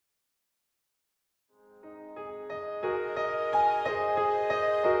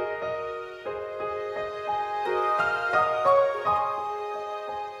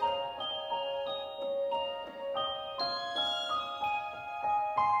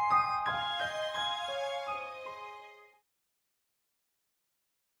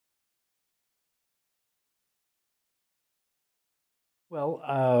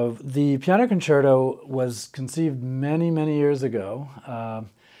Well, the piano concerto was conceived many, many years ago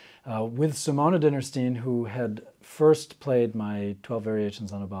with Simone Dinnerstein, who had first played my 12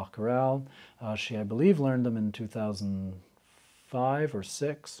 variations on a Bach chorale. She, I believe, learned them in 2005 or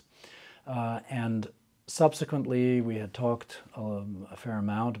 6. And subsequently, we had talked a fair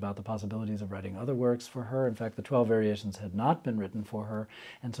amount about the possibilities of writing other works for her. In fact, the 12 variations had not been written for her,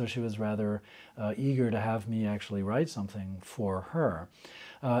 and so she was rather eager to have me actually write something for her.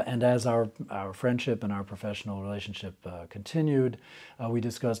 And as our friendship and our professional relationship continued, we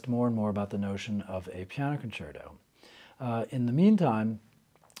discussed more and more about the notion of a piano concerto. In the meantime,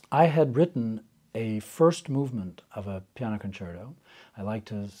 I had written a first movement of a piano concerto. I like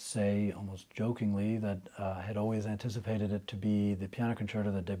to say, almost jokingly, that I had always anticipated it to be the piano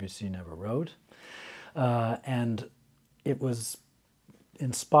concerto that Debussy never wrote. And it was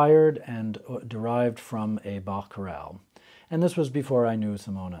inspired and derived from a Bach chorale. And this was before I knew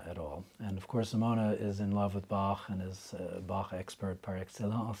Simone at all. And of course, Simone is in love with Bach and is a Bach expert par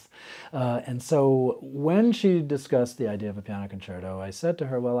excellence. And so when she discussed the idea of a piano concerto, I said to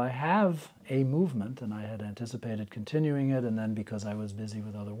her, well, I have a movement, and I had anticipated continuing it, and then because I was busy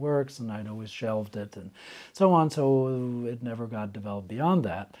with other works, and I'd always shelved it, and so on, so it never got developed beyond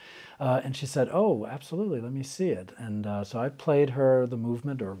that. And she said, oh, absolutely, let me see it. And so I played her the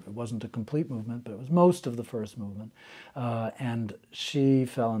movement, or it wasn't a complete movement, but it was most of the first movement. And she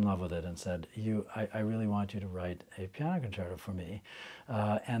fell in love with it and said, I really want you to write a piano concerto for me.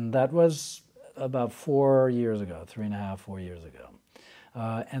 And that was about 4 years ago, 3.5, 4 years ago.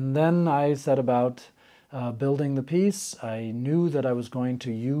 And then I set about building the piece. I knew that I was going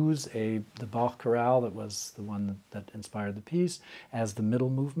to use the Bach chorale, that was the one that inspired the piece, as the middle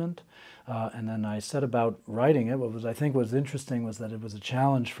movement. And then I set about writing it. What I think was interesting was that it was a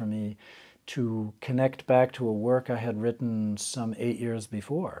challenge for me to connect back to a work I had written some 8 years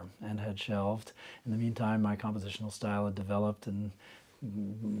before and had shelved. In the meantime, my compositional style had developed and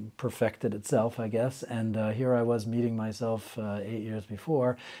perfected itself, I guess, and here I was meeting myself 8 years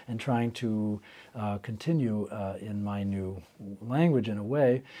before and trying to continue in my new language in a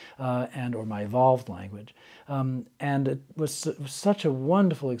way, or my evolved language. And it was such a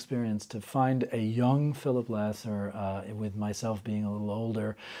wonderful experience to find a young Philip Lasser with myself being a little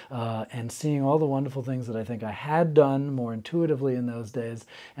older, and seeing all the wonderful things that I think I had done more intuitively in those days,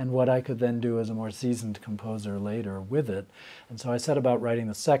 and what I could then do as a more seasoned composer later with it. And so I set about writing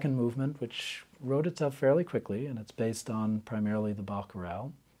the second movement, which wrote itself fairly quickly, and it's based on primarily the Bach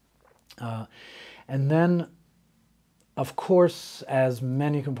chorale. And then, of course, as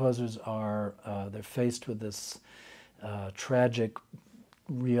many composers are, they're faced with this tragic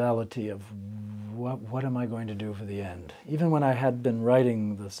reality of what am I going to do for the end? Even when I had been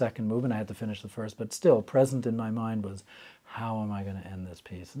writing the second movement, I had to finish the first, but still present in my mind was, how am I going to end this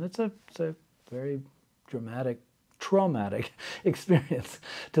piece? And it's a very traumatic experience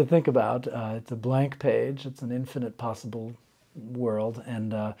to think about. It's a blank page, it's an infinite possible world,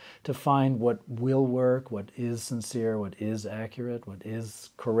 and to find what will work, what is sincere, what is accurate, what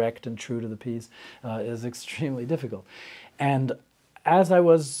is correct and true to the piece is extremely difficult. And as I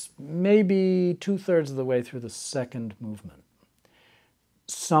was maybe 2/3 of the way through the second movement,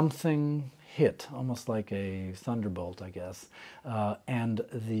 something hit, almost like a thunderbolt, I guess. And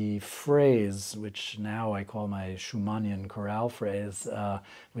the phrase, which now I call my Schumannian chorale phrase,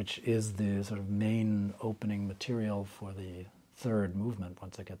 which is the sort of main opening material for the third movement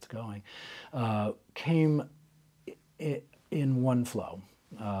once it gets going, came in one flow.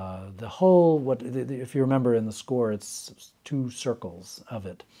 The whole, if you remember in the score, it's 2 circles of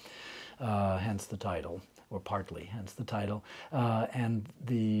it, hence the title, or partly, hence the title. And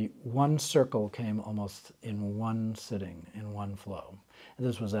the one circle came almost in one sitting, in one flow. And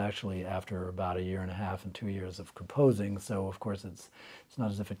this was actually after about 1.5 years and 2 years of composing, so of course it's not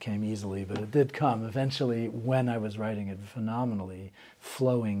as if it came easily, but it did come eventually when I was writing it, phenomenally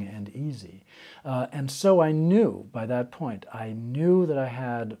flowing and easy. And so I knew, by that point, I knew that I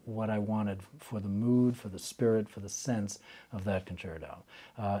had what I wanted for the mood, for the spirit, for the sense of that concerto.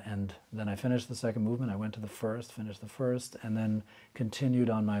 And then I finished the second movement, I went to the first, finished the first, and then continued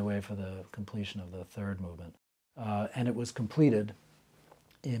on my way for the completion of the third movement. And it was completed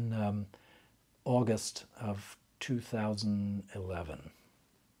in August of 2011.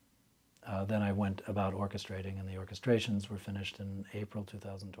 Then I went about orchestrating, and the orchestrations were finished in April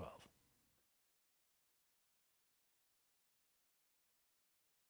 2012.